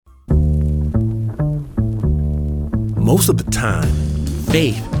Most of the time,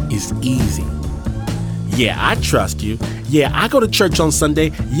 faith is easy. Yeah, I trust you. Yeah, I go to church on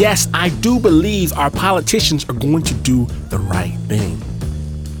Sunday. Yes, I do believe our politicians are going to do the right thing.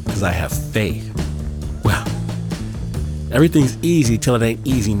 Because I have faith. Well, everything's easy till it ain't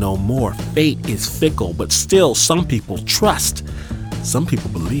easy no more. Fate is fickle, but still some people trust. Some people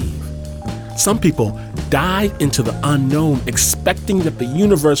believe. Some people dive into the unknown, expecting that the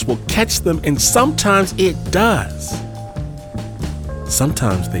universe will catch them, and sometimes it does.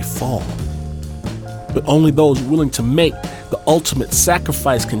 Sometimes they fall. But only those willing to make the ultimate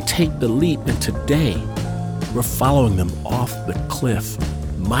sacrifice can take the leap, and today, we're following them off the cliff.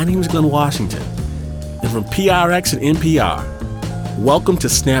 My name is Glenn Washington, and from PRX and NPR, welcome to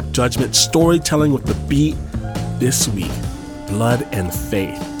Snap Judgment, storytelling with the beat. This week, blood and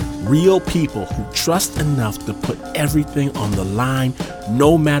faith. Real people who trust enough to put everything on the line,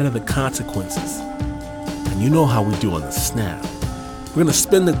 no matter the consequences. And you know how we do on the Snap. We're going to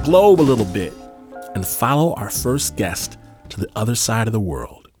spin the globe a little bit and follow our first guest to the other side of the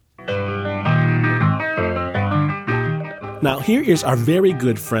world. Now, here is our very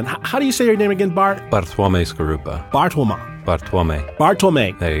good friend. How do you say your name again, Bart? Bartłomej Skorupa.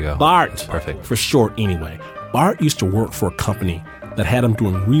 Bartłomej. There you go. Bart. Perfect. For short, anyway. Bart used to work for a company that had him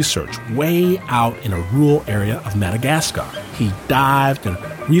doing research way out in a rural area of Madagascar. He dived and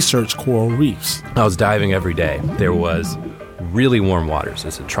researched coral reefs. I was diving every day. There was really warm waters.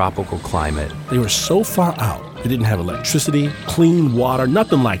 It's a tropical climate. They were so far out, they didn't have electricity, clean water,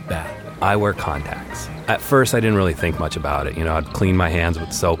 nothing like that. I wear contacts. At first, I didn't really think much about it. I'd clean my hands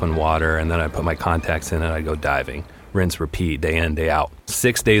with soap and water, and then I'd put my contacts in and I'd go diving. Rinse, repeat, day in, day out.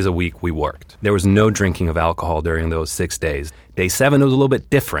 6 days a week, we worked. There was no drinking of alcohol during those 6 days. Day 7, it was a little bit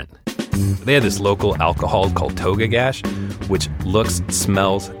different. They had this local alcohol called Toga Gash, which looks,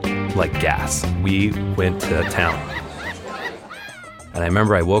 smells like gas. We went to town. And I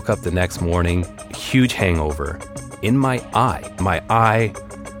remember I woke up the next morning, huge hangover. In my eye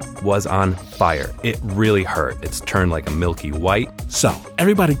was on fire. It really hurt. It's turned like a milky white. So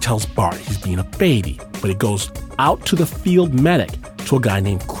everybody tells Bart he's being a baby, but he goes out to the field medic to a guy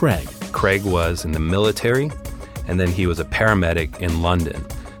named Craig. Craig was in the military, and then he was a paramedic in London.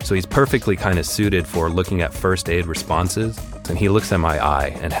 So he's perfectly kind of suited for looking at first aid responses. And he looks at my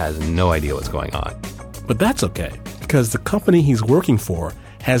eye and has no idea what's going on. But that's okay, because the company he's working for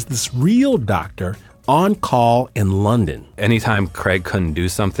has this real doctor on call in London. Anytime Craig couldn't do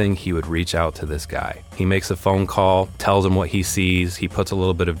something, he would reach out to this guy. He makes a phone call, tells him what he sees. He puts a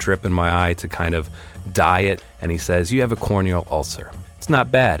little bit of drip in my eye to kind of dye it, and he says, "You have a corneal ulcer. It's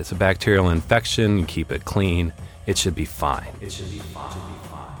not bad. It's a bacterial infection. You keep it clean. It should be fine."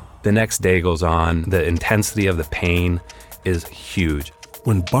 The next day goes on. The intensity of the pain is huge.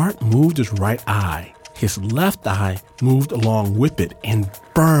 When Bart moved his right eye, his left eye moved along with it and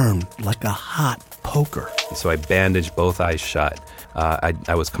burned like a hot poker. So I bandaged both eyes shut.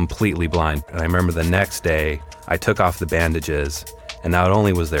 I was completely blind. And I remember the next day, I took off the bandages, and not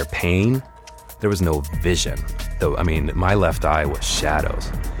only was there pain, there was no vision. My left eye was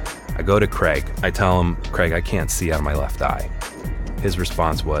shadows. I go to Craig. I tell him, "Craig, I can't see out of my left eye." His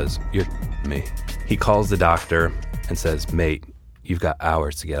response was, "You're me." He calls the doctor and says, "Mate, you've got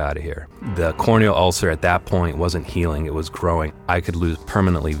hours to get out of here." The corneal ulcer at that point wasn't healing, it was growing. I could lose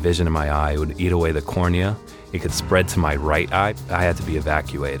permanently vision in my eye. It would eat away the cornea. It could spread to my right eye. I had to be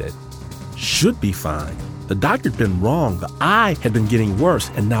evacuated. Should be fine. The doctor'd been wrong. The eye had been getting worse,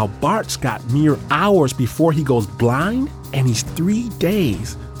 and now Bart's got mere hours before he goes blind, and he's 3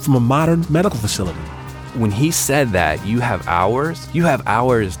 days from a modern medical facility. When he said that, you have hours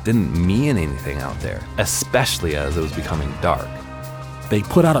didn't mean anything out there, especially as it was becoming dark. They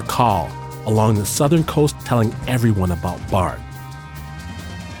put out a call along the southern coast telling everyone about Bart.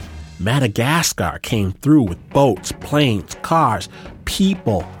 Madagascar came through with boats, planes, cars,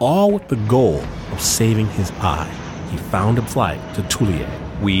 people, all with the goal of saving his eye. He found a flight to Tulia.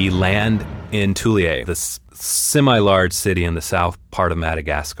 We land in Tulia, this semi-large city in the south part of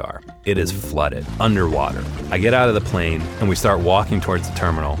Madagascar. It is flooded, underwater. I get out of the plane and we start walking towards the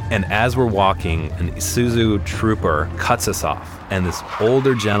terminal. And as we're walking, an Isuzu trooper cuts us off. And this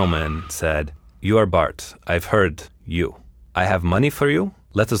older gentleman said, "You are Bart. I've heard you. I have money for you.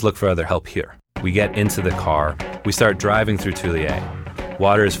 Let us look for other help here." We get into the car. We start driving through Tulia.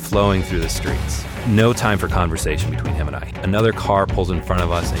 Water is flowing through the streets. No time for conversation between him and I. Another car pulls in front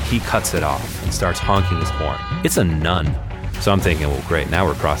of us and he cuts it off and starts honking his horn. It's a nun. So I'm thinking, well, great, now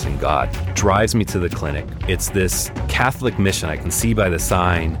we're crossing God. Drives me to the clinic. It's this Catholic mission. I can see by the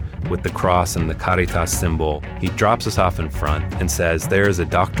sign with the cross and the Caritas symbol. He drops us off in front and says, "There is a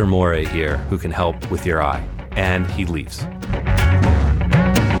Dr. More here who can help with your eye." and he leaves.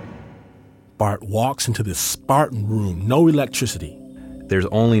 Bart walks into this Spartan room, no electricity. There's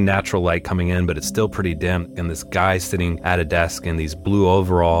only natural light coming in, but it's still pretty dim. And this guy sitting at a desk in these blue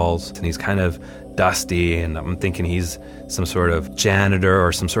overalls, and he's kind of dusty, and I'm thinking he's some sort of janitor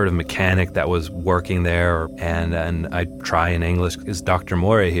or some sort of mechanic that was working there. And I try in English, is Dr.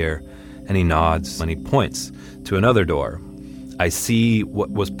 Morey here? And he nods and he points to another door. I see what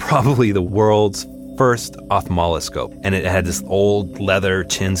was probably the world's first ophthalmoscope, and it had this old leather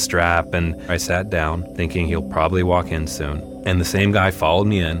chin strap, and I sat down thinking he'll probably walk in soon. And the same guy followed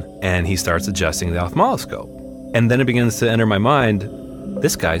me in, and he starts adjusting the ophthalmoscope. And then it begins to enter my mind,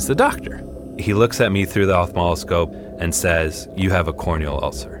 this guy's the doctor. He looks at me through the ophthalmoscope and says, you have a corneal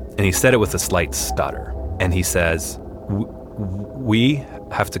ulcer. And he said it with a slight stutter. And he says, we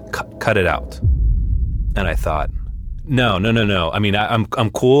have to cut it out. And I thought, No. I mean, I'm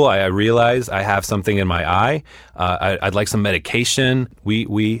cool. I realize I have something in my eye. I'd like some medication.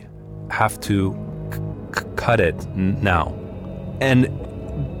 We have to cut it now. And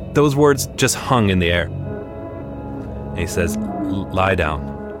those words just hung in the air. And he says, lie down.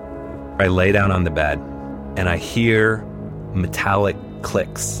 I lay down on the bed, and I hear metallic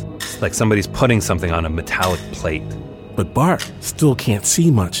clicks, like somebody's putting something on a metallic plate. But Bart still can't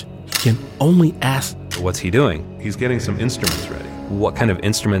see much. He can only ask, what's he doing? He's getting some instruments ready. What kind of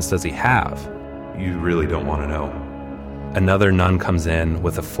instruments does he have? You really don't want to know. Another nun comes in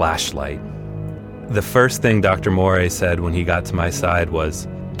with a flashlight. The first thing Dr. Morey said when he got to my side was,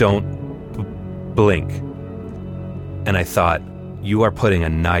 don't blink. And I thought, you are putting a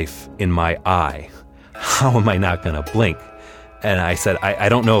knife in my eye. How am I not going to blink? And I said, I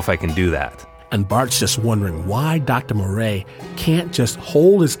don't know if I can do that. And Bart's just wondering why Dr. Morey can't just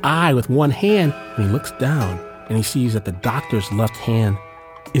hold his eye with one hand. And he looks down and he sees that the doctor's left hand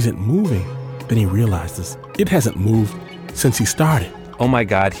isn't moving. Then he realizes it hasn't moved since he started. Oh my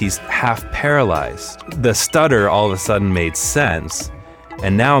God, he's half paralyzed. The stutter all of a sudden made sense.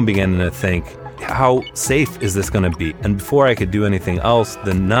 And now I'm beginning to think, how safe is this going to be? And before I could do anything else,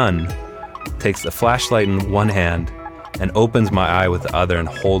 the nun takes the flashlight in one hand and opens my eye with the other and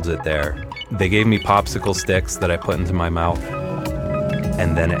holds it there. They gave me popsicle sticks that I put into my mouth.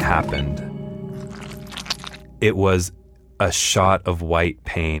 And then it happened. It was a shot of white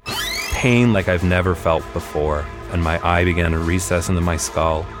pain. Pain like I've never felt before. And my eye began to recess into my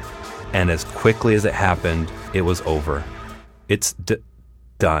skull. And as quickly as it happened, it was over. It's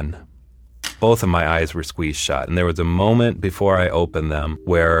done. Both of my eyes were squeezed shut. And there was a moment before I opened them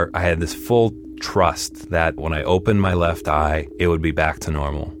where I had this full trust that when I opened my left eye, it would be back to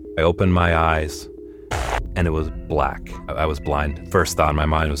normal. I opened my eyes, and it was black. I was blind. First thought in my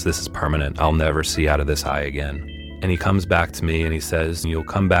mind was, this is permanent. I'll never see out of this eye again. And he comes back to me, and he says, you'll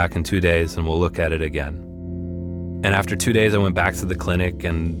come back in 2 days, and we'll look at it again. And after 2 days, I went back to the clinic,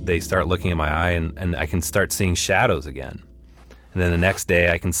 and they start looking at my eye, and I can start seeing shadows again. And then the next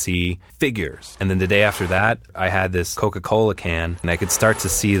day, I can see figures. And then the day after that, I had this Coca-Cola can, and I could start to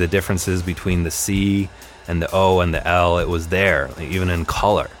see the differences between the C and the O and the L. It was there, even in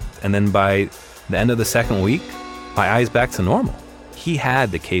color. And then by the end of the second week, my eye's back to normal. He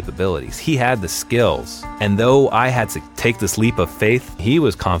had the capabilities. He had the skills. And though I had to take this leap of faith, he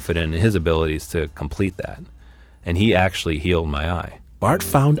was confident in his abilities to complete that. And he actually healed my eye. Bart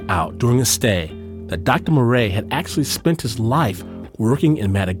found out during a stay that Dr. Morey had actually spent his life working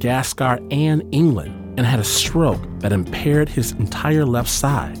in Madagascar and England and had a stroke that impaired his entire left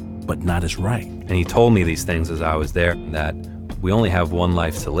side, but not his right. And he told me these things as I was there, that we only have one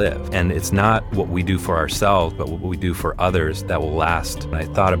life to live. And it's not what we do for ourselves, but what we do for others that will last. And I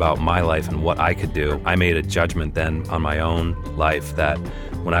thought about my life and what I could do. I made a judgment then on my own life that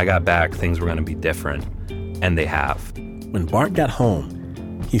when I got back, things were going to be different. And they have. When Bart got home,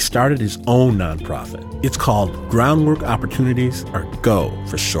 he started his own nonprofit. It's called Groundwork Opportunities, or GO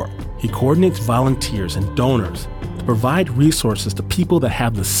for short. He coordinates volunteers and donors to provide resources to people that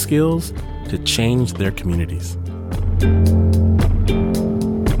have the skills to change their communities.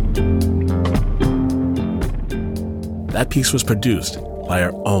 That piece was produced by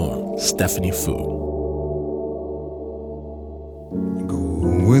our own Stephanie Fu.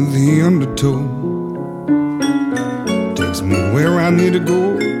 Go with the undertow. Takes me where I need to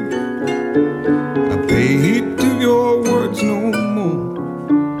go. I pay heed to your words no more.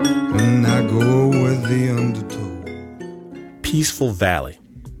 And I go with the undertow. Peaceful Valley,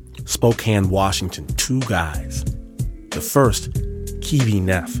 Spokane, Washington, 2 guys. The first, Kiwi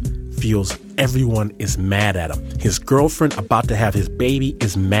Neff, feels everyone is mad at him. His girlfriend about to have his baby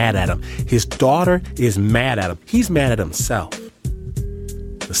is mad at him. His daughter is mad at him. He's mad at himself.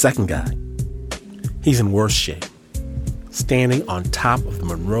 The second guy, He's in worse shape, standing on top of the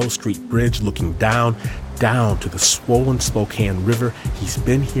Monroe Street Bridge looking down to the swollen Spokane River. He's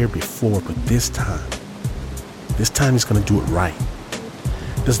been here before, but this time he's going to do it right.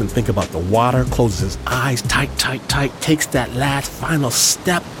 Doesn't think about the water, closes his eyes tight, takes that last final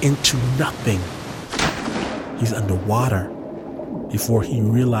step into nothing. He's underwater before he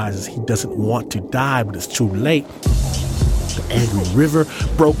realizes he doesn't want to die, but it's too late. The angry river,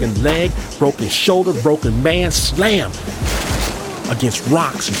 broken leg, broken shoulder, broken man, slam against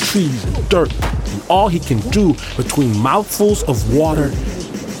rocks and trees and dirt. And all he can do between mouthfuls of water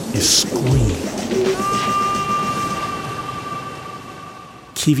is scream.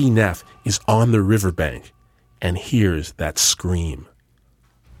 Kiwi Neff is on the riverbank and hears that scream.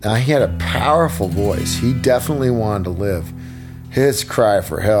 Now, he had a powerful voice. He definitely wanted to live. His cry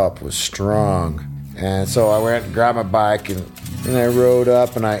for help was strong. And so I went and grabbed my bike and I rode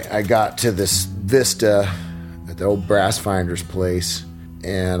up and I got to this vista at the old Brass Finder's place,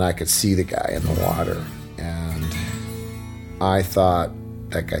 and I could see the guy in the water. And I thought,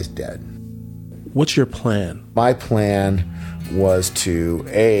 that guy's dead. What's your plan? My plan was to,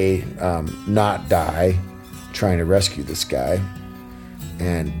 A, not die trying to rescue this guy,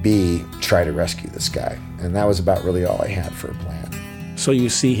 and B, try to rescue this guy. And that was about really all I had for a plan. So you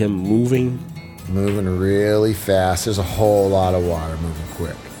see him moving really fast. There's a whole lot of water moving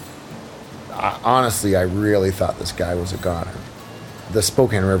quick. Honestly, I really thought this guy was a goner. The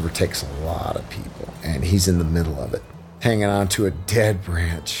Spokane River takes a lot of people, and he's in the middle of it, hanging on to a dead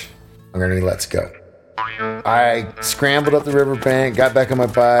branch. I'm going to let's go. I scrambled up the riverbank, got back on my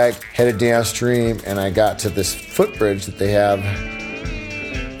bike, headed downstream, and I got to this footbridge that they have.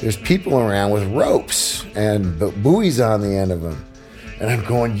 There's people around with ropes and buoys on the end of them. And I'm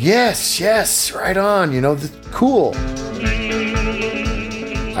going, yes, right on, cool.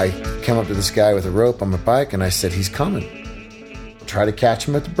 I come up to this guy with a rope on my bike, and I said, he's coming. Try to catch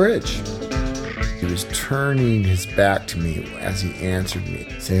him at the bridge. He was turning his back to me as he answered me,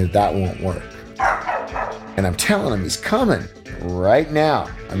 saying that won't work. And I'm telling him he's coming right now.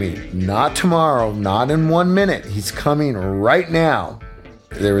 I mean, not tomorrow, not in 1 minute. He's coming right now.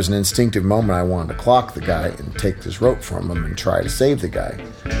 There was an instinctive moment I wanted to clock the guy and take this rope from him and try to save the guy.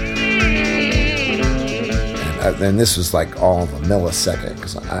 And this was like all of a millisecond,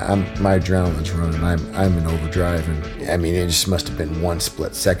 because my adrenaline's running. I'm in overdrive, and I mean, it just must have been 1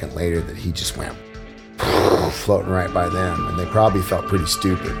 split second later that he just went floating right by them, and they probably felt pretty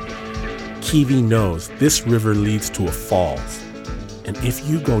stupid. Kiwi knows this river leads to a falls, and if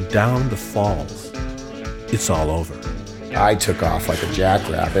you go down the falls, it's all over. I took off like a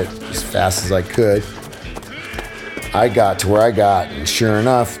jackrabbit as fast as I could. I got to where I got, and sure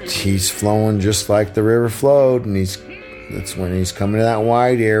enough, he's flowing just like the river flowed, and that's when he's coming to that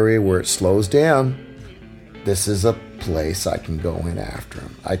wide area where it slows down. This is a place I can go in after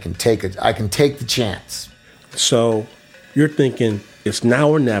him. I can take the chance. So you're thinking, it's now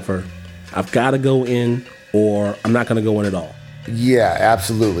or never. I've got to go in, or I'm not going to go in at all. Yeah,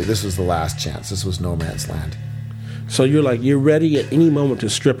 absolutely. This was the last chance. This was no man's land. So you're ready at any moment to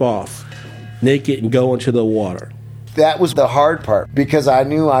strip off, naked, and go into the water. That was the hard part, because I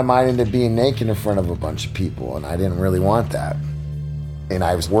knew I might end up being naked in front of a bunch of people, and I didn't really want that. And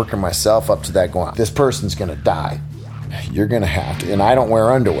I was working myself up to that going, this person's going to die. You're going to have to. And I don't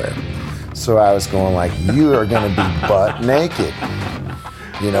wear underwear. So I was going like, you are going to be butt naked.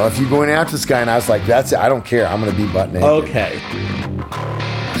 If you go in after this guy, and I was like, that's it. I don't care. I'm going to be butt naked. Okay.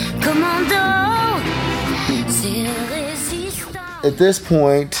 At this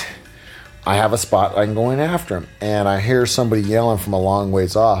point, I have a spot I can go in after him, and I hear somebody yelling from a long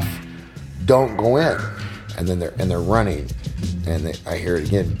ways off, "Don't go in!" And then they're running, and I hear it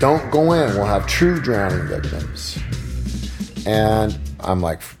again, "Don't go in! We'll have true drowning victims." And I'm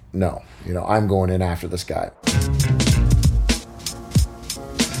like, no, I'm going in after this guy.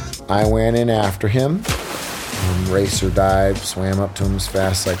 I went in after him, race or dive, swam up to him as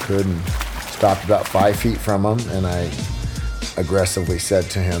fast as I could, and stopped about 5 feet from him, and I aggressively said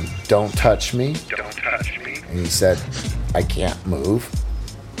to him, "Don't touch me." Don't touch me. And he said, "I can't move."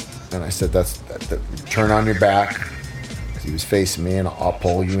 And I said, turn on your back. He was facing me, and I'll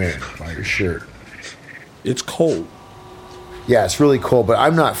pull you in by your shirt. It's cold. Yeah, it's really cold, but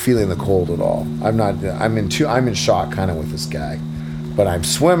I'm not feeling the cold at all. I'm in shock kind of with this guy. But I'm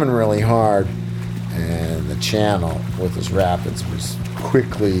swimming really hard, and the channel with this rapids was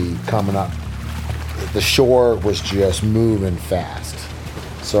quickly coming up. The shore was just moving fast.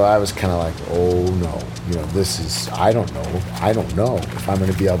 So I was kind of like, oh no, I don't know if I'm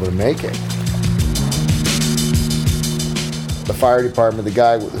going to be able to make it. The fire department, the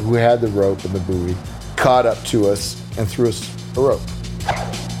guy who had the rope and the buoy, caught up to us and threw us a rope.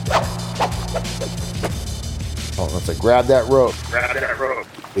 Oh, once I grabbed that rope.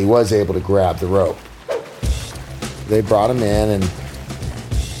 He was able to grab the rope. They brought him in, and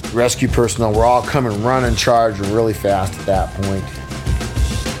rescue personnel were all coming running, charging really fast at that point.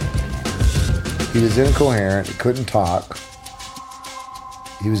 He was incoherent. He couldn't talk.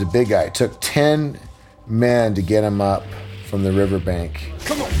 He was a big guy. It took 10 men to get him up from the riverbank.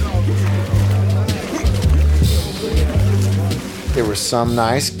 Come on. There was some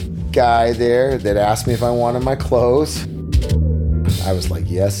nice guy there that asked me if I wanted my clothes. I was like,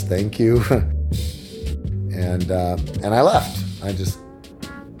 yes, thank you. and I left. I just,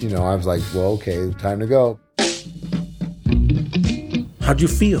 I was like, well, okay, time to go. How'd you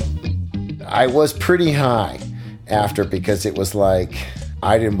feel? I was pretty high after, because it was like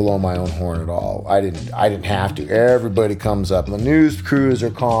I didn't blow my own horn at all. I didn't have to. Everybody comes up. The news crews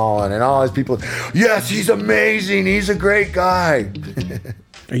are calling, and all these people, yes, he's amazing. He's a great guy.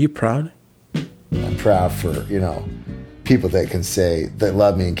 Are you proud? I'm proud for, people that can say, that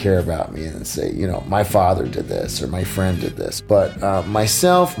love me and care about me, and say, my father did this or my friend did this. But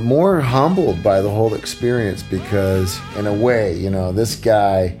myself, more humbled by the whole experience, because in a way, this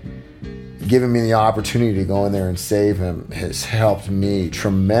guy giving me the opportunity to go in there and save him has helped me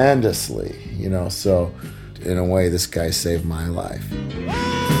tremendously, so in a way, this guy saved my life.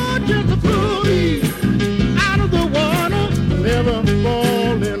 Oh, just a bully out of the water, never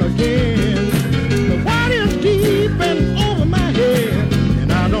falling again. The water's deep and over my head,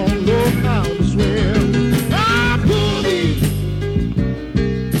 and I don't know how to swim. Oh, bully.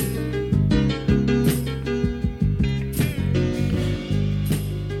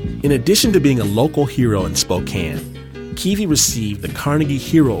 In addition to being a local hero in Spokane, Keevy received the Carnegie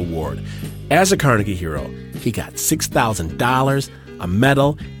Hero Award. As a Carnegie Hero, he got $6,000, a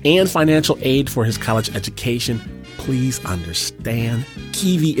medal, and financial aid for his college education. Please understand,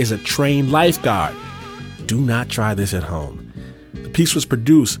 Keevy is a trained lifeguard. Do not try this at home. The piece was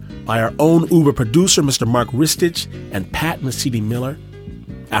produced by our own Uber producer, Mr. Mark Ristich, and Pat Mesiti-Miller.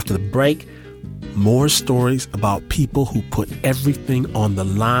 After the break, more stories about people who put everything on the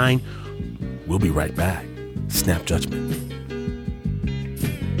line. We'll be right back. Snap Judgment.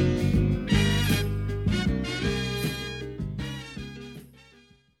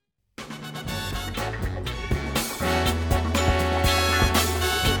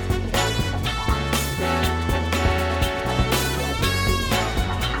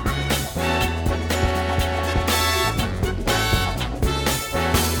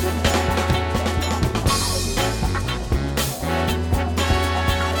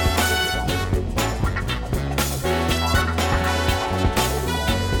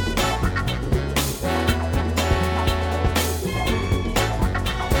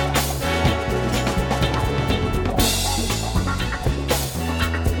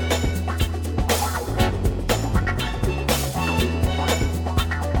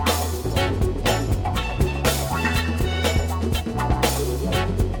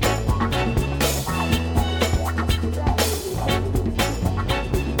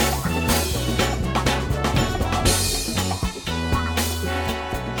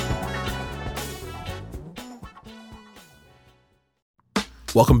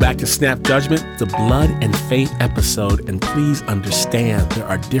 Welcome back to Snap Judgment, the Blood and Faith episode, and please understand there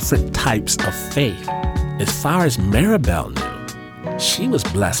are different types of faith. As far as Maribel knew, she was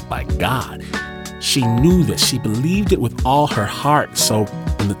blessed by God. She knew that she believed it with all her heart, so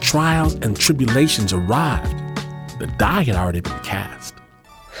when the trials and tribulations arrived, the die had already been cast.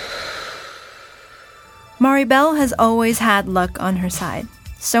 Maribel has always had luck on her side.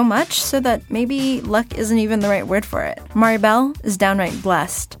 So much so that maybe luck isn't even the right word for it. Maribel is downright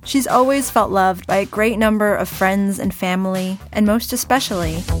blessed. She's always felt loved by a great number of friends and family, and most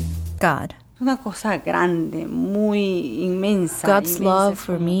especially, God. God's love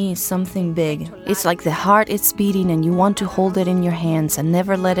for me is something big. It's like the heart is beating and you want to hold it in your hands and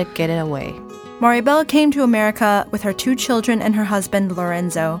never let it get away. Maribel came to America with her 2 children and her husband,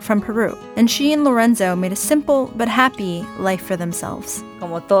 Lorenzo, from Peru. And she and Lorenzo made a simple but happy life for themselves.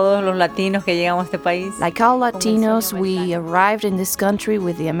 Like all Latinos, we arrived in this country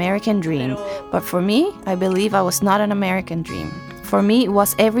with the American dream. But for me, I believe I was not an American dream. For me, it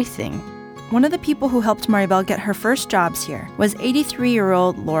was everything. One of the people who helped Maribel get her first jobs here was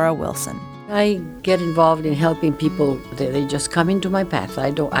 83-year-old Laura Wilson. I get involved in helping people. They just come into my path.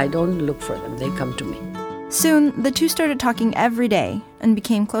 I don't look for them. They come to me. Soon, the two started talking every day and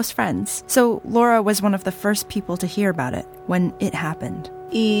became close friends. So Laura was one of the first people to hear about it when it happened.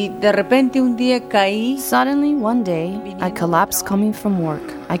 Y de repente un día caí. Suddenly, one day, I collapsed coming from work.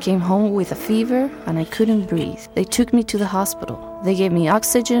 I came home with a fever and I couldn't breathe. They took me to the hospital. They gave me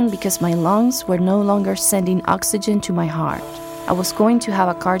oxygen because my lungs were no longer sending oxygen to my heart. I was going to have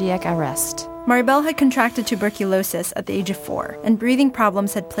a cardiac arrest. Maribel had contracted tuberculosis at the age of 4, and breathing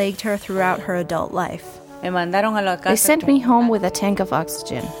problems had plagued her throughout her adult life. They sent me home with a tank of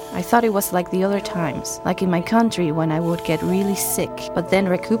oxygen. I thought it was like the other times, like in my country when I would get really sick, but then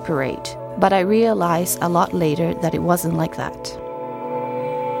recuperate. But I realized a lot later that it wasn't like that.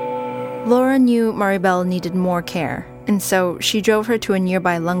 Laura knew Maribel needed more care, and so she drove her to a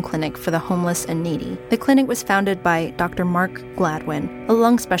nearby lung clinic for the homeless and needy. The clinic was founded by Dr. Mark Gladwin, a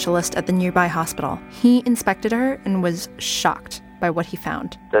lung specialist at the nearby hospital. He inspected her and was shocked by what he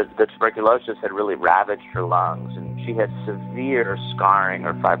found. The tuberculosis had really ravaged her lungs, and she had severe scarring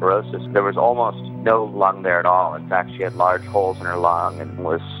or fibrosis. There was almost no lung there at all. In fact, she had large holes in her lung and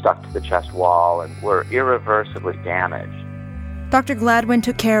was stuck to the chest wall and were irreversibly damaged. Dr. Gladwin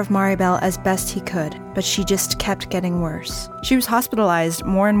took care of Maribel as best he could, but she just kept getting worse. She was hospitalized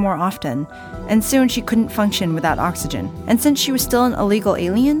more and more often, and soon she couldn't function without oxygen. And since she was still an illegal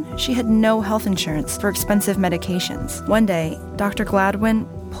alien, she had no health insurance for expensive medications. One day, Dr. Gladwin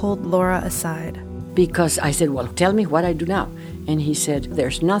pulled Laura aside. Because I said, well, tell me what I do now. And he said,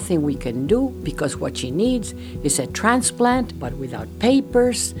 there's nothing we can do because what she needs is a transplant, but without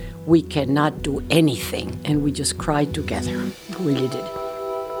papers, we cannot do anything. And we just cried together. We really did.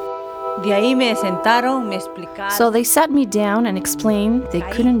 So they sat me down and explained they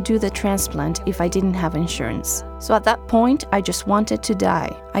couldn't do the transplant if I didn't have insurance. So at that point, I just wanted to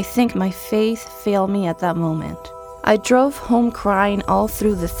die. I think my faith failed me at that moment. I drove home crying all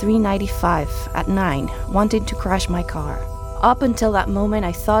through the 395 at 9, wanting to crash my car. Up until that moment,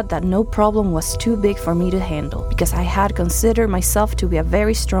 I thought that no problem was too big for me to handle because I had considered myself to be a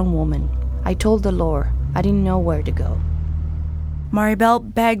very strong woman. I told the Lord I didn't know where to go.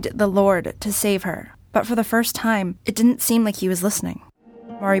 Maribel begged the Lord to save her, but for the first time, it didn't seem like he was listening.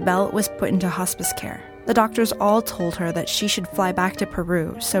 Maribel was put into hospice care. The doctors all told her that she should fly back to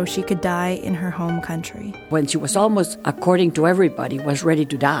Peru so she could die in her home country. When she was almost, according to everybody, was ready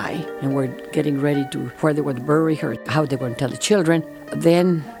to die, and we're getting ready to where they would bury her, how they were going to tell the children,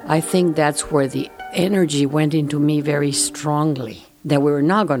 then I think that's where the energy went into me very strongly, that we were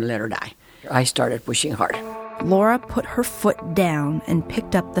not going to let her die. I started pushing hard. Laura put her foot down and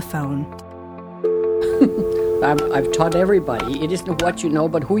picked up the phone. I've taught everybody, it isn't what you know,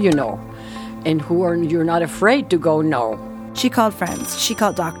 but who you know. And you're not afraid to go no. She called friends, she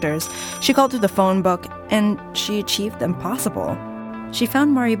called doctors, she called through the phone book, and she achieved the impossible. She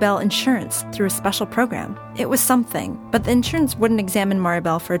found Maribel insurance through a special program. It was something, but the insurance wouldn't examine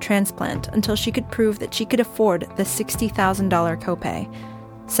Maribel for a transplant until she could prove that she could afford the $60,000 copay.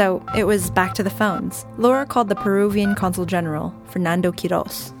 So it was back to the phones. Laura called the Peruvian Consul General, Fernando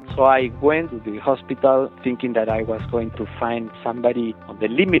Quiroz. So I went to the hospital thinking that I was going to find somebody on the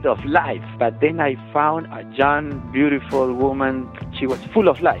limit of life. But then I found a young, beautiful woman. She was full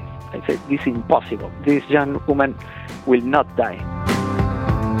of life. I said, this is impossible. This young woman will not die.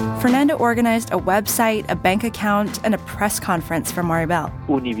 Fernando organized a website, a bank account, and a press conference for Maribel.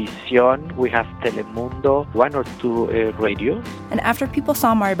 Univision, we have Telemundo, 1 or 2 radios. And after people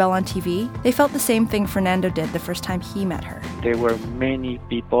saw Maribel on TV, they felt the same thing Fernando did the first time he met her. There were many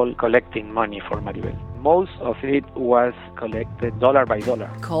people collecting money for Maribel. Most of it was collected dollar by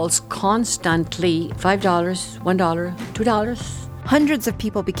dollar. Calls constantly, $5, $1, $2. Hundreds of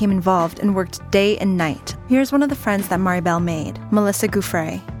people became involved and worked day and night. Here's one of the friends that Maribel made, Melissa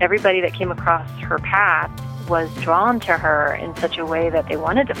Gouffre. Everybody that came across her path was drawn to her in such a way that they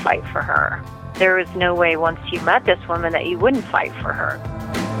wanted to fight for her. There was no way once you met this woman that you wouldn't fight for her.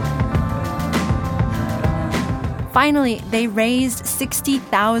 Finally, they raised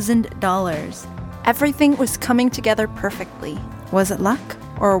 $60,000. Everything was coming together perfectly. Was it luck,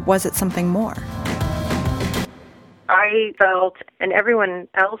 or was it something more? I felt, and everyone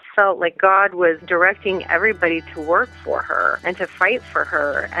else felt, like God was directing everybody to work for her and to fight for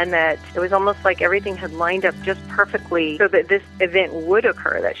her, and that it was almost like everything had lined up just perfectly so that this event would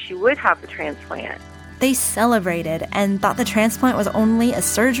occur, that she would have the transplant. They celebrated and thought the transplant was only a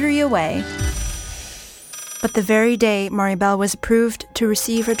surgery away. But the very day Maribel was approved to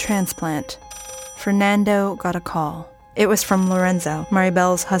receive her transplant, Fernando got a call. It was from Lorenzo,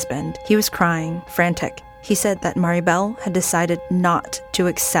 Maribel's husband. He was crying, frantic. He said that Maribel had decided not to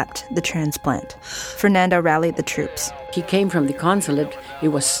accept the transplant. Fernando rallied the troops. He came from the consulate. It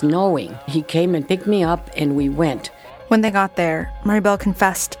was snowing. He came and picked me up, and we went. When they got there, Maribel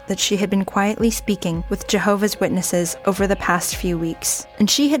confessed that she had been quietly speaking with Jehovah's Witnesses over the past few weeks, and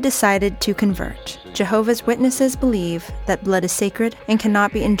she had decided to convert. Jehovah's Witnesses believe that blood is sacred and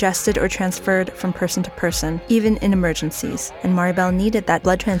cannot be ingested or transferred from person to person, even in emergencies, and Maribel needed that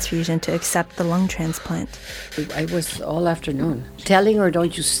blood transfusion to accept the lung transplant. I was all afternoon telling her,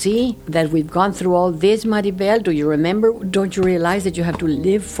 don't you see that we've gone through all this, Maribel? Do you remember? Don't you realize that you have to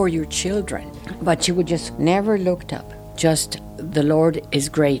live for your children? But she would just never looked up. Just, the Lord is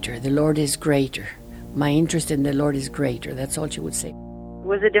greater. The Lord is greater. My interest in the Lord is greater. That's all she would say. It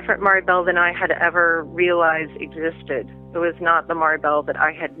was a different Maribel than I had ever realized existed. It was not the Maribel that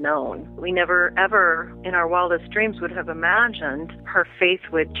I had known. We never, ever, in our wildest dreams, would have imagined her faith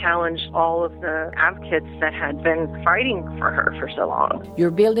would challenge all of the advocates that had been fighting for her for so long.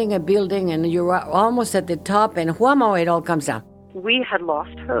 You're building a building and you're almost at the top, and whammo, it all comes down. We had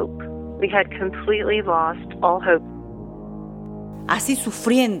lost hope. We had completely lost all hope. Así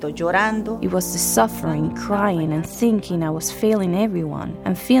sufriendo, llorando. It was the suffering, crying, and thinking I was failing everyone,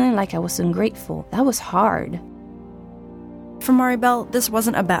 and feeling like I was ungrateful. That was hard. For Maribel, this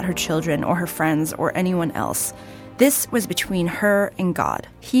wasn't about her children or her friends or anyone else. This was between her and God.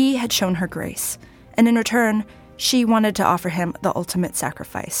 He had shown her grace, and in return, she wanted to offer him the ultimate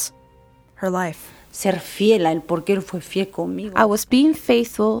sacrifice, her life. Ser fiel a él porque él fue fiel conmigo. I was being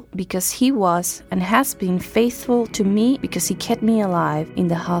faithful because he was and has been faithful to me because he kept me alive in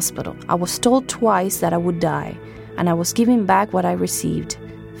the hospital. I was told twice that I would die, and I was giving back what I received,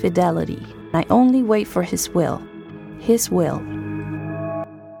 fidelity. I only wait for his will. His will.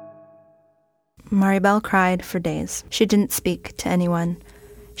 Maribel cried for days. She didn't speak to anyone.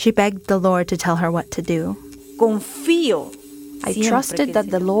 She begged the Lord to tell her what to do. Confío. I trusted that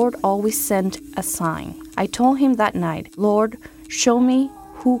the Lord always sent a sign. I told him that night, Lord, show me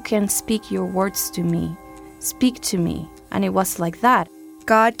who can speak your words to me. Speak to me. And it was like that.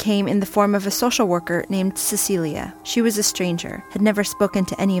 God came in the form of a social worker named Cecilia. She was a stranger, had never spoken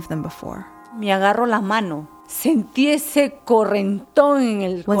to any of them before. Me agarro la mano. Sentí ese correntón en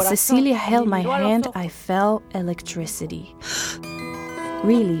el corazón. When Cecilia held my hand, I felt electricity.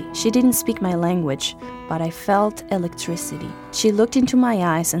 Really, she didn't speak my language, but I felt electricity. She looked into my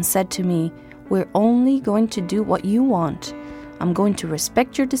eyes and said to me, we're only going to do what you want. I'm going to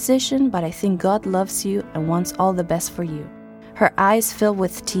respect your decision, but I think God loves you and wants all the best for you. Her eyes filled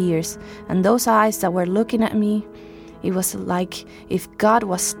with tears, and those eyes that were looking at me, it was like if God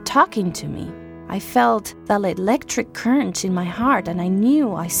was talking to me. I felt that electric current in my heart, and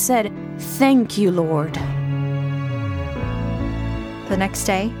I said, thank you, Lord. The next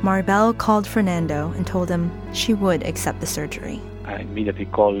day, Maribel called Fernando and told him she would accept the surgery. I immediately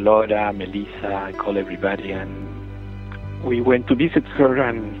called Laura, Melissa, I called everybody, and we went to visit her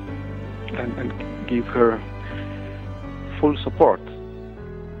and give her full support.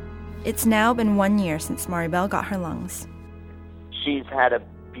 It's now been 1 year since Maribel got her lungs. She's had a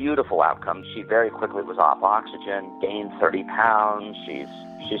beautiful outcome. She very quickly was off oxygen, gained 30 pounds. She's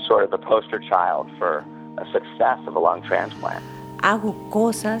sort of the poster child for a success of a lung transplant. Hago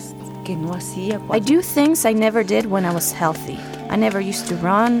cosas que no hacía. I do things I never did when I was healthy. I never used to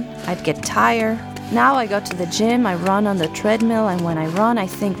run. I'd get tired. Now I go to the gym, I run on the treadmill, and when I run, I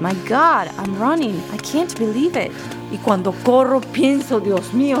think, my God, I'm running. I can't believe it. Y cuando corro, pienso, Dios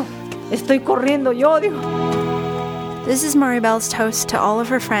mío, estoy corriendo yo, Dios. This is Maribel's toast to all of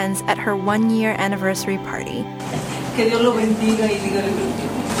her friends at her 1-year anniversary party. Que Dios lo bendiga y diga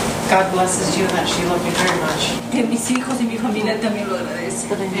God blesses you and that she loved you very much. que mis hijos y mi familia también lo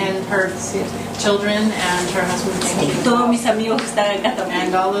agradecen. And her children and her husband, thank you. Y todos mis amigos que están acá también.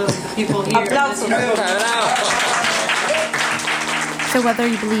 And all of the people here. Aplausos. So whether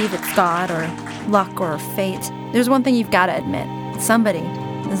you believe it's God or luck or fate, there's one thing you've got to admit. Somebody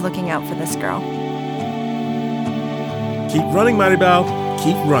is looking out for this girl. Keep running, Maribel.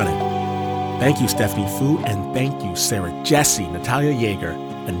 Keep running. Thank you, Stephanie Fu, and thank you, Sarah Jesse, Natalia Yeager,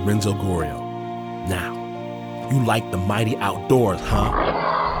 and Renzo Gorio. Now, you like the mighty outdoors,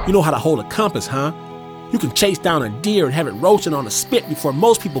 huh? You know how to hold a compass, huh? You can chase down a deer and have it roasted on a spit before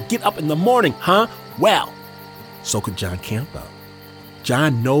most people get up in the morning, huh? Well, so could John Campbell.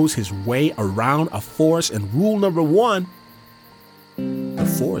 John knows his way around a forest, and rule number 1, the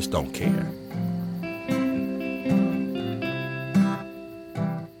forest don't care.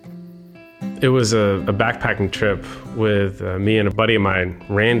 It was a backpacking trip with me and a buddy of mine,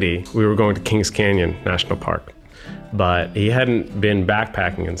 Randy. We were going to Kings Canyon National Park, but he hadn't been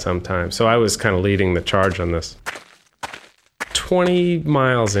backpacking in some time, so I was kind of leading the charge on this. 20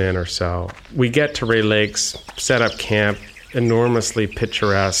 miles in or so, we get to Ray Lakes, set up camp, enormously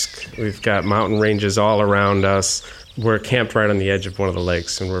picturesque. We've got mountain ranges all around us. We're camped right on the edge of one of the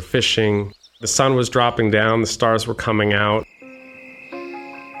lakes, and we're fishing. The sun was dropping down, the stars were coming out.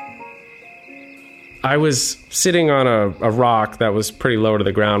 I was sitting on a rock that was pretty low to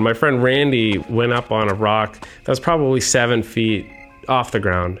the ground. My friend Randy went up on a rock that was probably 7 feet off the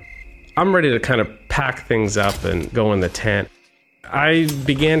ground. I'm ready to kind of pack things up and go in the tent. I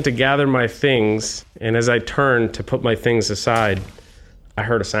began to gather my things, and as I turned to put my things aside, I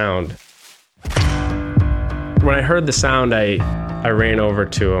heard a sound. When I heard the sound, I ran over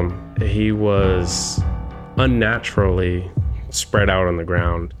to him. He was unnaturally spread out on the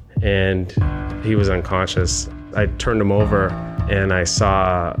ground, and he was unconscious. I turned him over, and I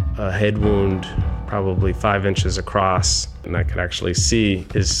saw a head wound probably 5 inches across, and I could actually see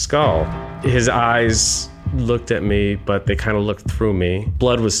his skull. His eyes looked at me, but they kind of looked through me.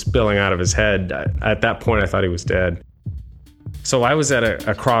 Blood was spilling out of his head. At that point, I thought he was dead. So I was at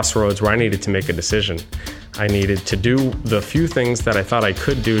a crossroads where I needed to make a decision. I needed to do the few things that I thought I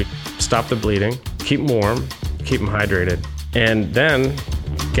could do: stop the bleeding, keep him warm, keep him hydrated, and then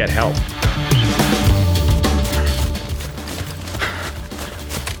get help.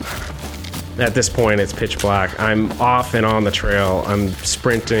 At this point, it's pitch black. I'm off and on the trail. I'm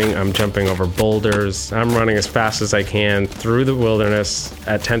sprinting, I'm jumping over boulders. I'm running as fast as I can through the wilderness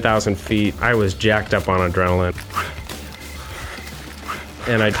at 10,000 feet. I was jacked up on adrenaline.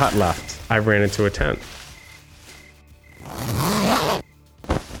 And I cut left. I ran into a tent.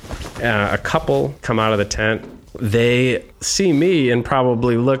 A couple come out of the tent. They see me and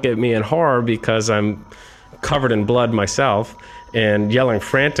probably look at me in horror because I'm covered in blood myself and yelling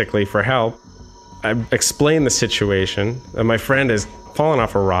frantically for help. I explain the situation. My friend has fallen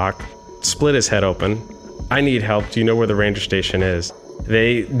off a rock, split his head open. I need help. Do you know where the ranger station is?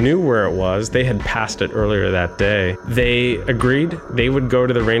 They knew where it was. They had passed it earlier that day. They agreed they would go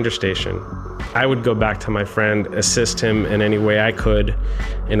to the ranger station. I would go back to my friend, assist him in any way I could.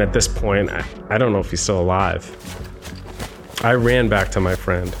 And at this point, I don't know if he's still alive. I ran back to my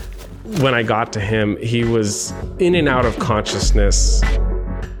friend. When I got to him, he was in and out of consciousness.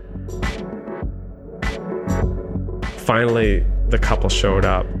 Finally, the couple showed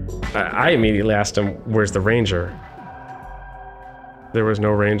up. I immediately asked him, "Where's the ranger?" There was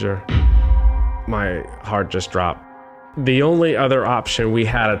no ranger. My heart just dropped. The only other option we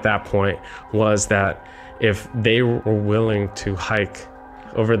had at that point was that if they were willing to hike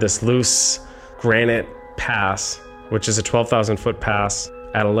over this loose granite pass, which is a 12,000-foot pass,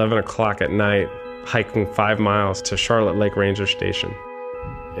 at 11 o'clock at night, hiking 5 miles to Charlotte Lake Ranger Station.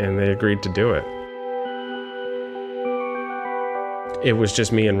 And they agreed to do it. It was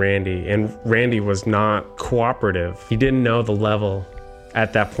just me and Randy was not cooperative. He didn't know the level.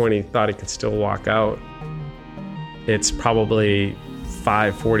 At that point, he thought he could still walk out. It's probably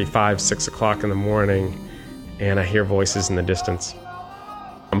 5:45, 6 o'clock in the morning, and I hear voices in the distance.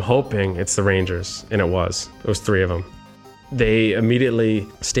 I'm hoping it's the Rangers, and it was. It was 3 of them. They immediately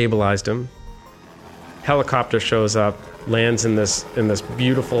stabilized him. Helicopter shows up, lands in this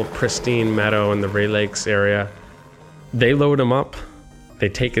beautiful, pristine meadow in the Ray Lakes area. They load him up. They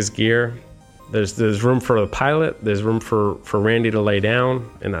take his gear. There's room for the pilot. There's room for Randy to lay down,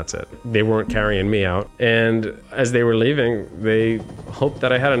 and that's it. They weren't carrying me out. And as they were leaving, they hoped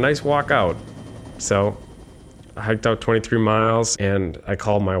that I had a nice walk out. So I hiked out 23 miles, and I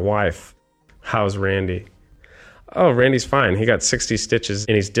called my wife. "How's Randy?" "Oh, Randy's fine. He got 60 stitches,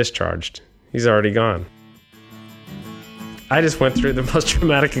 and he's discharged. He's already gone." I just went through the most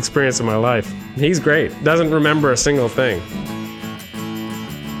traumatic experience of my life. He's great. Doesn't remember a single thing.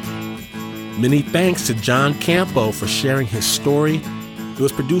 Many thanks to John Campo for sharing his story. It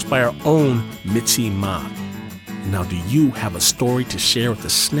was produced by our own Mitzi Ma. Now, do you have a story to share with the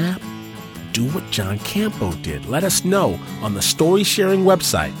Snap? Do what John Campo did. Let us know on the story sharing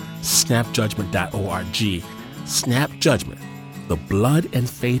website, snapjudgment.org. Snap Judgment, the Blood and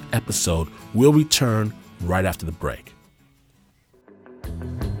Faith episode, will return right after the break.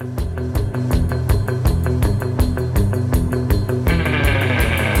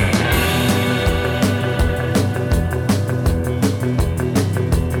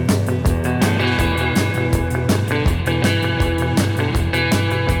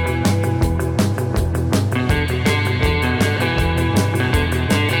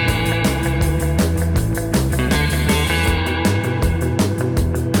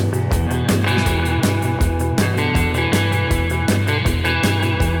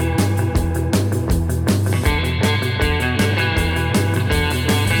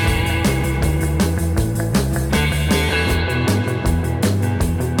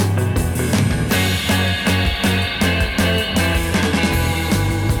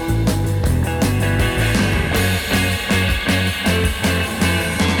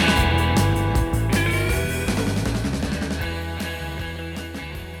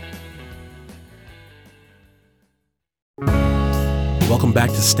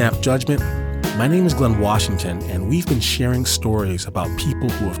 to Snap Judgment. My name is Glenn Washington, and we've been sharing stories about people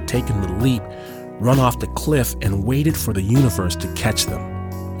who have taken the leap, run off the cliff, and waited for the universe to catch them,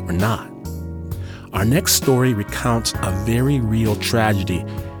 or not. Our next story recounts a very real tragedy,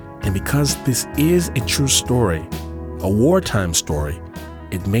 and because this is a true story, a wartime story,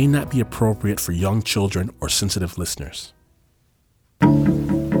 it may not be appropriate for young children or sensitive listeners.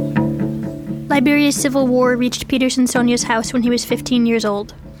 Liberia's civil war reached Peterson Sonia's house when he was 15 years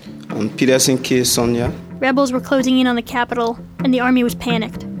old. I'm Peterson K. Sonia. Rebels were closing in on the capital, and the army was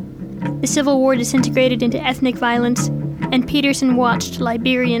panicked. The civil war disintegrated into ethnic violence, and Peterson watched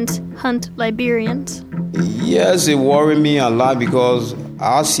Liberians hunt Liberians. Yes, it worried me a lot because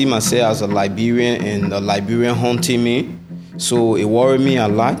I see myself as a Liberian and a Liberian hunting me, so it worried me a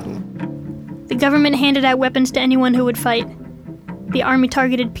lot. The government handed out weapons to anyone who would fight. The army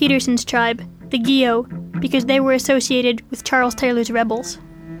targeted Peterson's tribe, the Gio, because they were associated with Charles Taylor's rebels.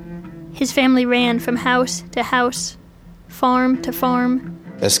 His family ran from house to house, farm to farm,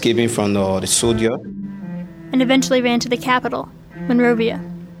 escaping from the soldier, and eventually ran to the capital, Monrovia.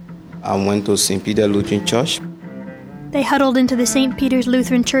 I went to St. Peter Lutheran Church. They huddled into the St. Peter's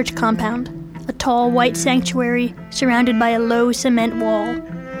Lutheran Church compound, a tall white sanctuary surrounded by a low cement wall.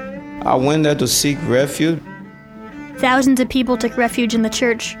 I went there to seek refuge. Thousands of people took refuge in the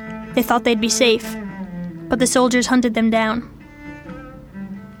church. They thought they'd be safe, but the soldiers hunted them down.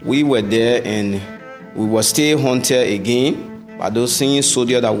 We were there and we were still hunted again by those same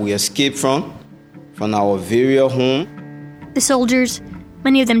soldiers that we escaped from our various home. The soldiers,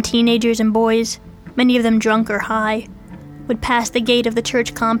 many of them teenagers and boys, many of them drunk or high, would pass the gate of the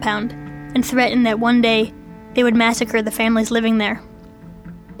church compound and threaten that one day they would massacre the families living there.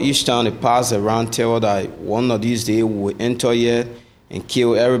 Each time they passed around, tell that one of these days we will enter here and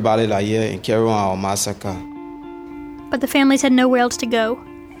kill everybody like here and carry on our massacre. But the families had nowhere else to go.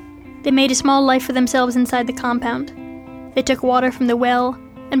 They made a small life for themselves inside the compound. They took water from the well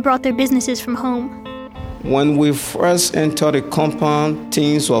and brought their businesses from home. When we first entered the compound,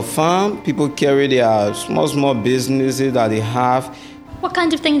 things were fine. People carry their small businesses that they have. What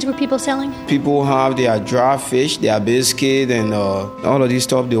kinds of things were people selling? People have their dry fish, their biscuit, and all of this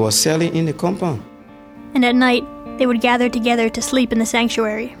stuff they were selling in the compound. And at night, they would gather together to sleep in the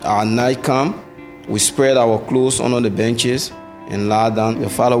sanctuary. Our night come, we spread our clothes under the benches and lie down. The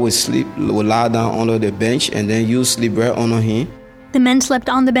father would lie down under the bench, and then you sleep right under him. The men slept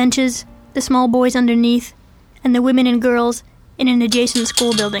on the benches, the small boys underneath, and the women and girls in an adjacent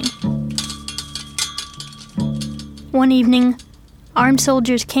school building. One evening, armed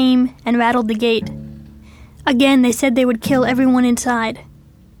soldiers came and rattled the gate. Again, they said they would kill everyone inside.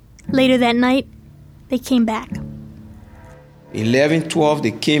 Later that night, they came back. 11:12,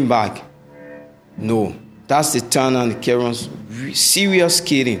 they came back. No, that's the time and the Karens serious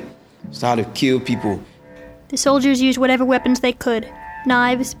killing. Started to kill people. The soldiers used whatever weapons they could.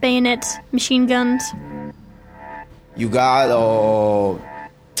 Knives, bayonets, machine guns. You got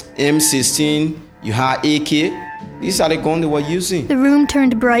M16, you had AK. These are the guns they were using. The room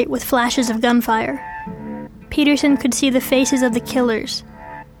turned bright with flashes of gunfire. Peterson could see the faces of the killers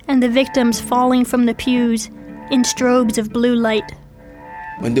and the victims falling from the pews in strobes of blue light.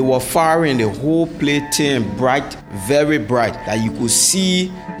 When they were firing, the whole place turned bright, very bright. That you could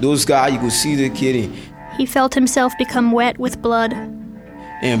see those guys, you could see the killing. He felt himself become wet with blood.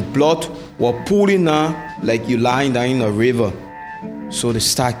 And blood was pooling down like you lying down in a river. So they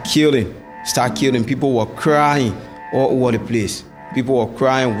start killing. People were crying all over the place. People were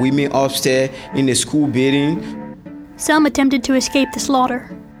crying, women upstairs in the school building. Some attempted to escape the slaughter.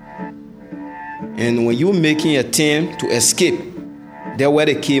 And when you're making an attempt to escape, that's where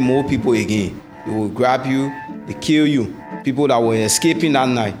they kill more people again. They will grab you, they kill you. People that were escaping that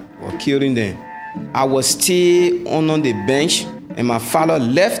night were killing them. I was still on the bench, and my father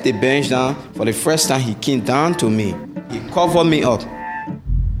left the bench down. For the first time, he came down to me. He covered me up.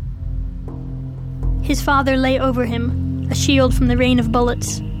 His father lay over him, a shield from the rain of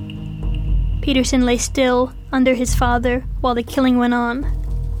bullets. Peterson lay still under his father while the killing went on.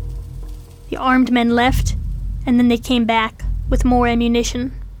 The armed men left, and then they came back with more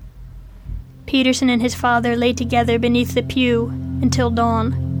ammunition. Peterson and his father lay together beneath the pew until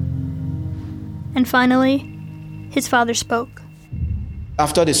dawn. And finally, his father spoke.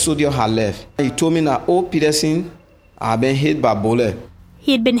 After the soldier had left, he told me that, "Oh, Peterson, I've been hit by bullet."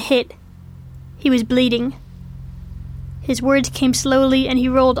 He had been hit. He was bleeding. His words came slowly, and he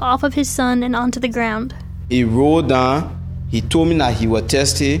rolled off of his son and onto the ground. He rolled down. He told me that he was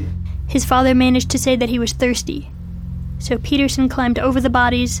thirsty. His father managed to say that he was thirsty. So Peterson climbed over the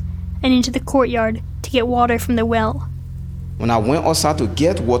bodies and into the courtyard to get water from the well. When I went outside to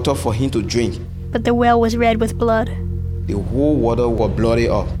get water for him to drink, but the well was red with blood. The whole water was bloody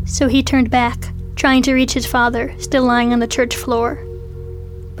up. So he turned back, trying to reach his father, still lying on the church floor.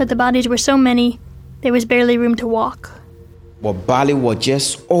 But the bodies were so many, there was barely room to walk. But Bali was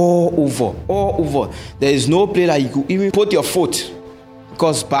just all over. There is no place that you could even put your foot,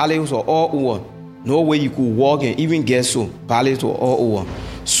 because Bali's were all over. No way you could walk and even get so. Bali's were all over.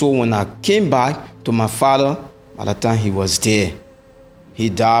 So when I came back to my father, by the time he was there, he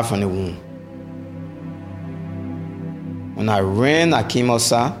died from the wound. When I ran, I came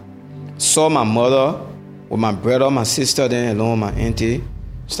outside, saw my mother with my brother, my sister, then along with my auntie,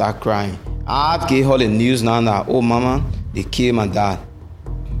 start crying. I gave her the news now that, oh mama, they killed my dad.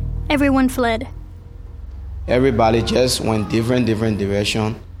 Everyone fled. Everybody just went different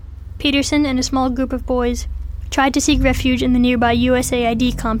direction. Peterson and a small group of boys tried to seek refuge in the nearby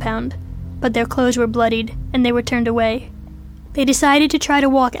USAID compound, but their clothes were bloodied and they were turned away. They decided to try to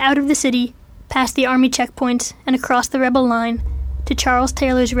walk out of the city, past the army checkpoints and across the rebel line to Charles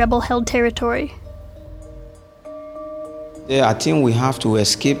Taylor's rebel-held territory. Yeah, I think we have to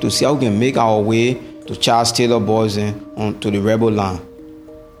escape to see how we can make our way to Charles Taylor boys and onto the rebel line.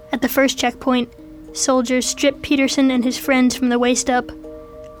 At the first checkpoint, soldiers stripped Peterson and his friends from the waist up,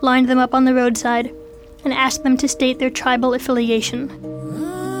 lined them up on the roadside, and asked them to state their tribal affiliation.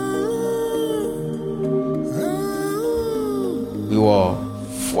 We were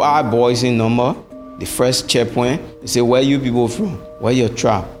 5 boys in number. The first checkpoint, they said, where you people from? Where your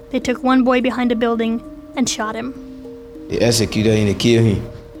tribe? They took one boy behind a building and shot him. They executed him and killed him.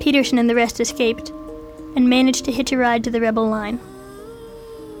 Peterson and the rest escaped and managed to hitch a ride to the rebel line.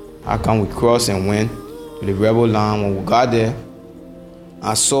 How come we crossed and went to the rebel line? When we got there,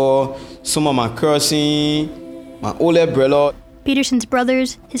 I saw some of my cousins, my older brother. Peterson's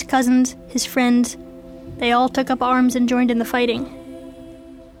brothers, his cousins, his friends, they all took up arms and joined in the fighting.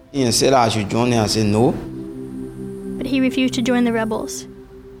 He said I should join them. I said no. But he refused to join the rebels.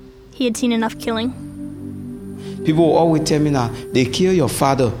 He had seen enough killing. People will always tell me now, they kill your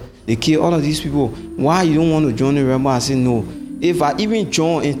father, they kill all of these people. Why you don't want to join the rebel? I said no. If I even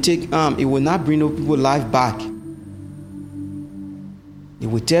join and take arm, it will not bring those people's life back. It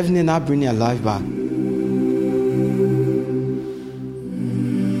will definitely not bring their life back.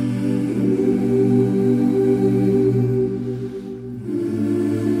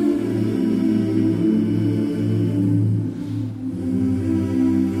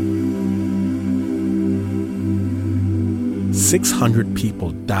 600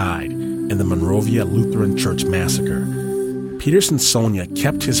 people died in the Monrovia Lutheran Church massacre. Peterson Sonia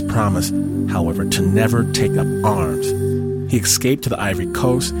kept his promise, however, to never take up arms. He escaped to the Ivory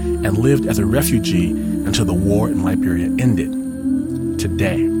Coast and lived as a refugee until the war in Liberia ended.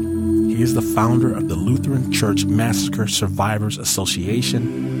 Today, he is the founder of the Lutheran Church Massacre Survivors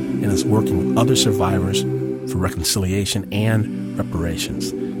Association and is working with other survivors for reconciliation and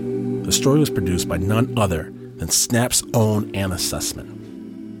reparations. The story was produced by none other than Snap's own Anna Sussman.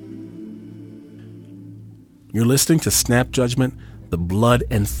 You're listening to Snap Judgment, the Blood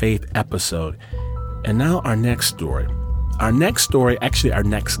and Faith episode. And now our next story. Our next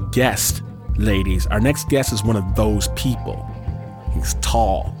guest, ladies, our next guest is one of those people. He's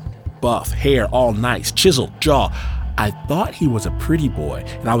tall, buff, hair all nice, chiseled jaw. I thought he was a pretty boy,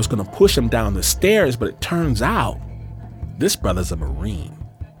 and I was going to push him down the stairs, but it turns out this brother's a Marine.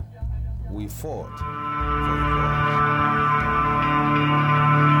 We fought.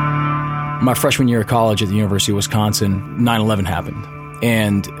 My freshman year of college at the University of Wisconsin, 9/11 happened.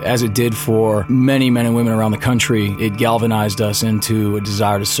 And as it did for many men and women around the country, it galvanized us into a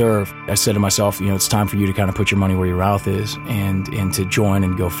desire to serve. I said to myself, it's time for you to kind of put your money where your mouth is and to join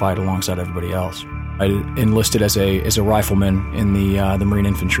and go fight alongside everybody else. I enlisted as a rifleman in the Marine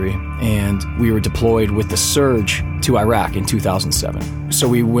Infantry, and we were deployed with the surge to Iraq in 2007. So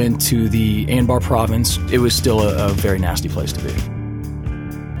we went to the Anbar province. It was still a very nasty place to be.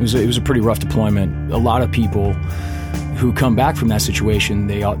 It was a pretty rough deployment. A lot of people who come back from that situation,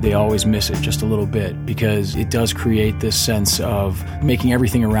 they always miss it just a little bit, because it does create this sense of making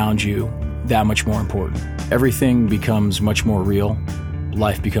everything around you that much more important. Everything becomes much more real.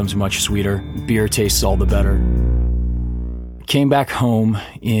 Life becomes much sweeter. Beer tastes all the better. Came back home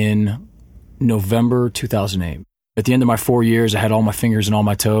in November 2008. At the end of my 4 years, I had all my fingers and all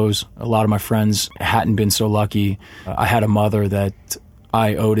my toes. A lot of my friends hadn't been so lucky. I had a mother that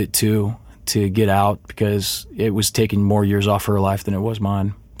I owed it to get out, because it was taking more years off her life than it was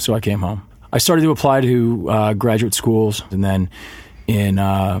mine. So I came home. I started to apply to graduate schools, and then in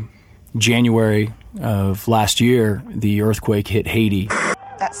January of last year, the earthquake hit Haiti.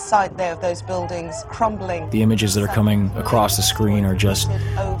 that sight there of those buildings crumbling. The images that are coming across the screen are just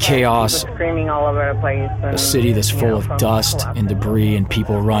chaos. Screaming all over the place. A city that's full of dust and debris and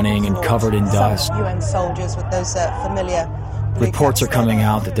people running and covered in dust. UN soldiers with those familiar Reports are coming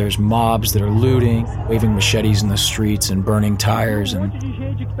out that there's mobs that are looting, waving machetes in the streets and burning tires, and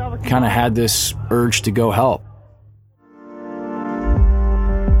kind of had this urge to go help.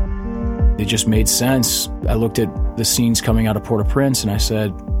 It just made sense. I looked at the scenes coming out of Port-au-Prince and I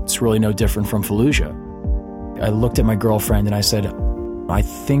said, it's really no different from Fallujah. I looked at my girlfriend and I said, I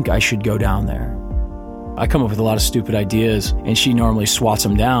think I should go down there. I come up with a lot of stupid ideas and she normally swats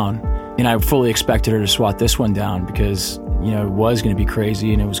them down. And I fully expected her to swat this one down because, it was going to be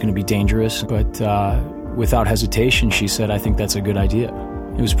crazy and it was going to be dangerous. But without hesitation, she said, I think that's a good idea.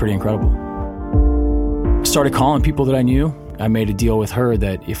 It was pretty incredible. I started calling people that I knew. I made a deal with her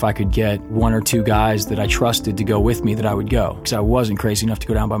that if I could get 1 or 2 guys that I trusted to go with me, that I would go, because I wasn't crazy enough to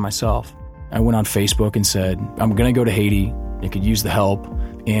go down by myself. I went on Facebook and said, I'm going to go to Haiti. I could use the help.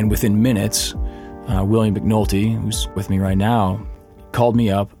 And within minutes, William McNulty, who's with me right now, called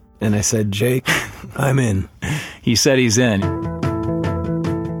me up. And I said, Jake, I'm in. He said he's in.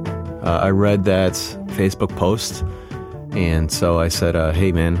 I read that Facebook post, and so I said,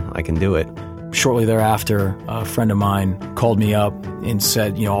 hey, man, I can do it. Shortly thereafter, a friend of mine called me up and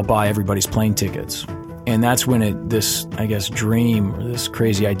said, I'll buy everybody's plane tickets. And that's when this dream or this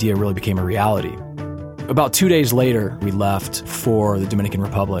crazy idea really became a reality. About 2 days later, we left for the Dominican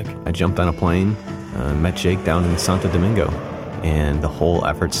Republic. I jumped on a plane, met Jake down in Santo Domingo, and the whole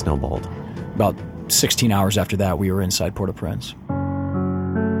effort snowballed. About 16 hours after that, we were inside Port-au-Prince.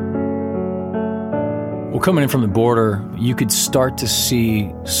 Well, coming in from the border, you could start to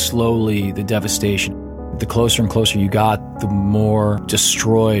see slowly the devastation. The closer and closer you got, the more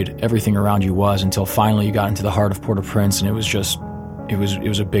destroyed everything around you was, until finally you got into the heart of Port-au-Prince, and it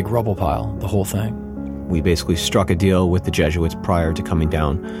was a big rubble pile, the whole thing. We basically struck a deal with the Jesuits prior to coming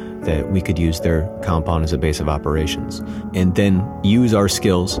down that we could use their compound as a base of operations, and then use our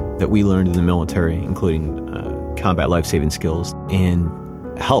skills that we learned in the military, including combat life-saving skills, and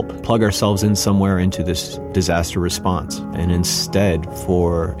help plug ourselves in somewhere into this disaster response. And instead,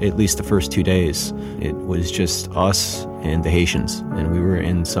 for at least the first 2 days, it was just us and the Haitians, and we were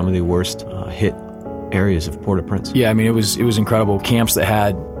in some of the worst hit areas of Port-au-Prince. Yeah, it was incredible. Camps that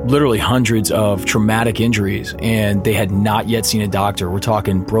had literally hundreds of traumatic injuries, and they had not yet seen a doctor. We're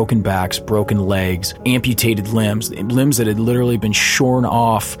talking broken backs, broken legs, amputated limbs that had literally been shorn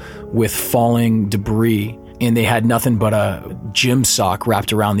off with falling debris, and they had nothing but a gym sock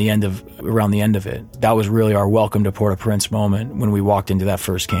wrapped around the end of it. That was really our welcome to Port-au-Prince moment when we walked into that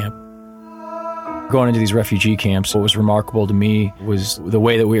first camp. Going into these refugee camps, what was remarkable to me was the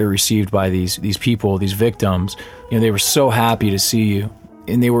way that we were received by these people, these victims. They were so happy to see you,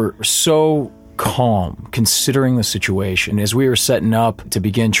 and they were so calm considering the situation. As we were setting up to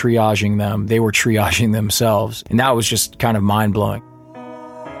begin triaging them, they were triaging themselves, and that was just kind of mind-blowing.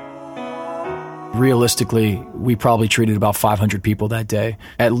 Realistically, we probably treated about 500 people that day.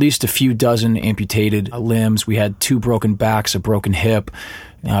 At least a few dozen amputated limbs. We had 2 broken backs, a broken hip.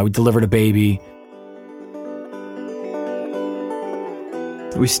 We delivered a baby.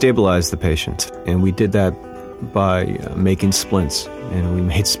 We stabilized the patient, and we did that by making splints. And we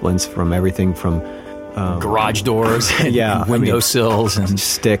made splints from everything from garage doors, and windowsills, and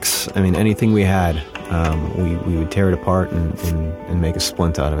sticks. Anything we had, we would tear it apart and make a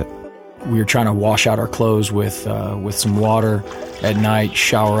splint out of it. We were trying to wash out our clothes with some water at night,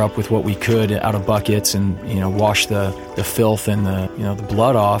 shower up with what we could out of buckets, and wash the filth and the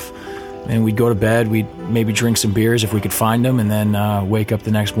blood off. And we'd go to bed, we'd maybe drink some beers if we could find them, and then wake up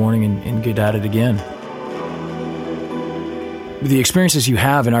the next morning and get at it again. The experiences you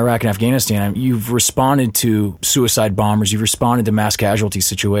have in Iraq and Afghanistan, you've responded to suicide bombers, you've responded to mass casualty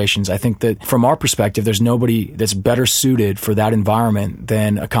situations. I think that from our perspective, there's nobody that's better suited for that environment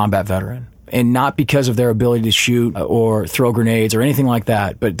than a combat veteran. And not because of their ability to shoot or throw grenades or anything like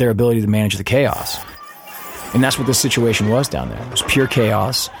that, but their ability to manage the chaos. And that's what this situation was down there. It was pure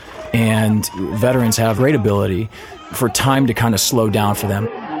chaos. And veterans have great ability for time to kind of slow down for them,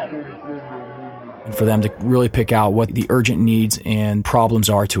 and for them to really pick out what the urgent needs and problems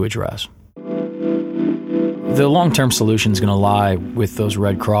are to address. The long-term solution is going to lie with those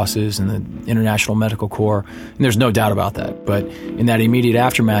Red Crosses and the International Medical Corps, and there's no doubt about that. But in that immediate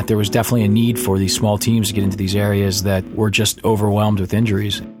aftermath, there was definitely a need for these small teams to get into these areas that were just overwhelmed with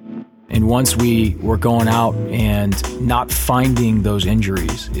injuries. And once we were going out and not finding those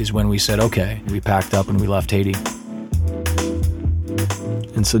injuries is when we said, okay, we packed up and we left Haiti.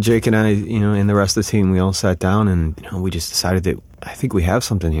 And so Jake and I, and the rest of the team, we all sat down and, we just decided that I think we have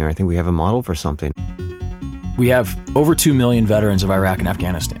something here. I think we have a model for something. We have over 2 million veterans of Iraq and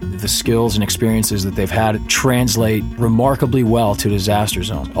Afghanistan. The skills and experiences that they've had translate remarkably well to disaster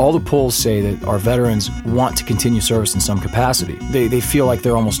zones. All the polls say that our veterans want to continue service in some capacity. They feel like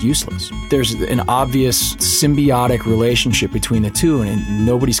they're almost useless. There's an obvious symbiotic relationship between the two, and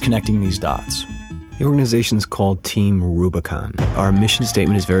nobody's connecting these dots. The organization is called Team Rubicon. Our mission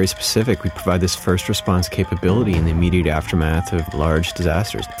statement is very specific. We provide this first response capability in the immediate aftermath of large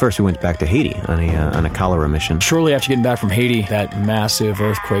disasters. First, we went back to Haiti on a cholera mission. Shortly after getting back from Haiti, that massive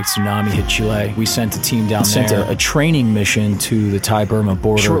earthquake tsunami hit Chile. We sent a team down there, sent a training mission to the Thai-Burma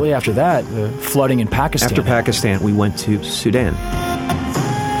border. Shortly after that, the flooding in Pakistan. After Pakistan, we went to Sudan.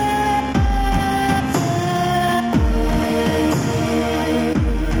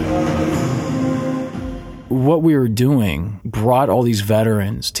 What we were doing brought all these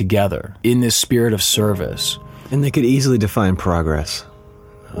veterans together in this spirit of service. And they could easily define progress.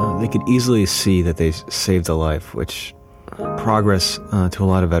 They could easily see that they saved a life, which progress to a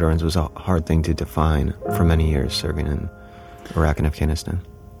lot of veterans was a hard thing to define for many years serving in Iraq and Afghanistan.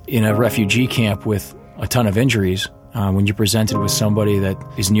 In a refugee camp with a ton of injuries, when you're presented with somebody that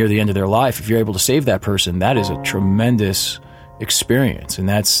is near the end of their life, if you're able to save that person, that is a tremendous experience, and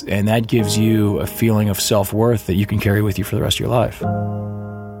that gives you a feeling of self-worth that you can carry with you for the rest of your life.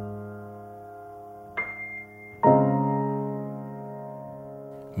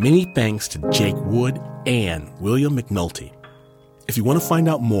 Many thanks to Jake Wood and William McNulty. If you want to find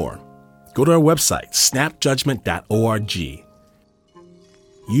out more, go to our website, snapjudgment.org.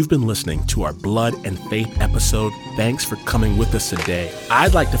 You've been listening to our Blood and Faith episode. Thanks for coming with us today.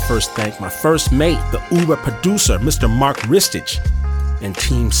 I'd like to first thank my first mate, the Uber producer, Mr. Mark Ristich, and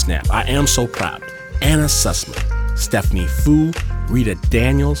Team Snap. I am so proud. Anna Sussman, Stephanie Fu, Rita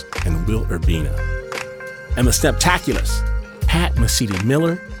Daniels, and Will Urbina. And the Snaptaculars, Pat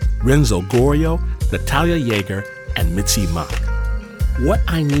Mesiti-Miller, Renzo Gorio, Natalia Yeager, and Mitzi Mock. What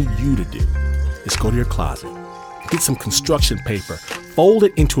I need you to do is go to your closet, get some construction paper, fold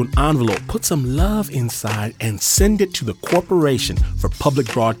it into an envelope, put some love inside, and send it to the Corporation for Public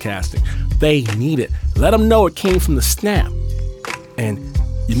Broadcasting. They need it. Let them know it came from the Snap. And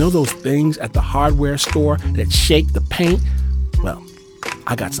you know those things at the hardware store that shake the paint? Well,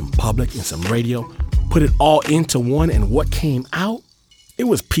 I got some public and some radio, put it all into one, and what came out? It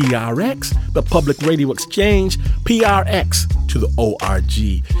was PRX, the Public Radio Exchange, PRX to the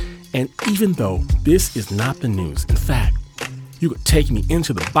ORG. And even though this is not the news, in fact, you could take me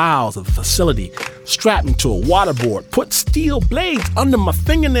into the bowels of the facility, strap me to a waterboard, put steel blades under my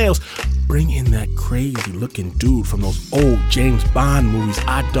fingernails, bring in that crazy-looking dude from those old James Bond movies.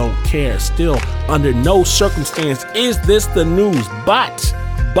 I don't care. Still, under no circumstance is this the news. But,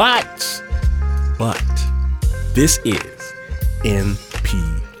 this is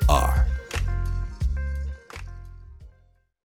NPR.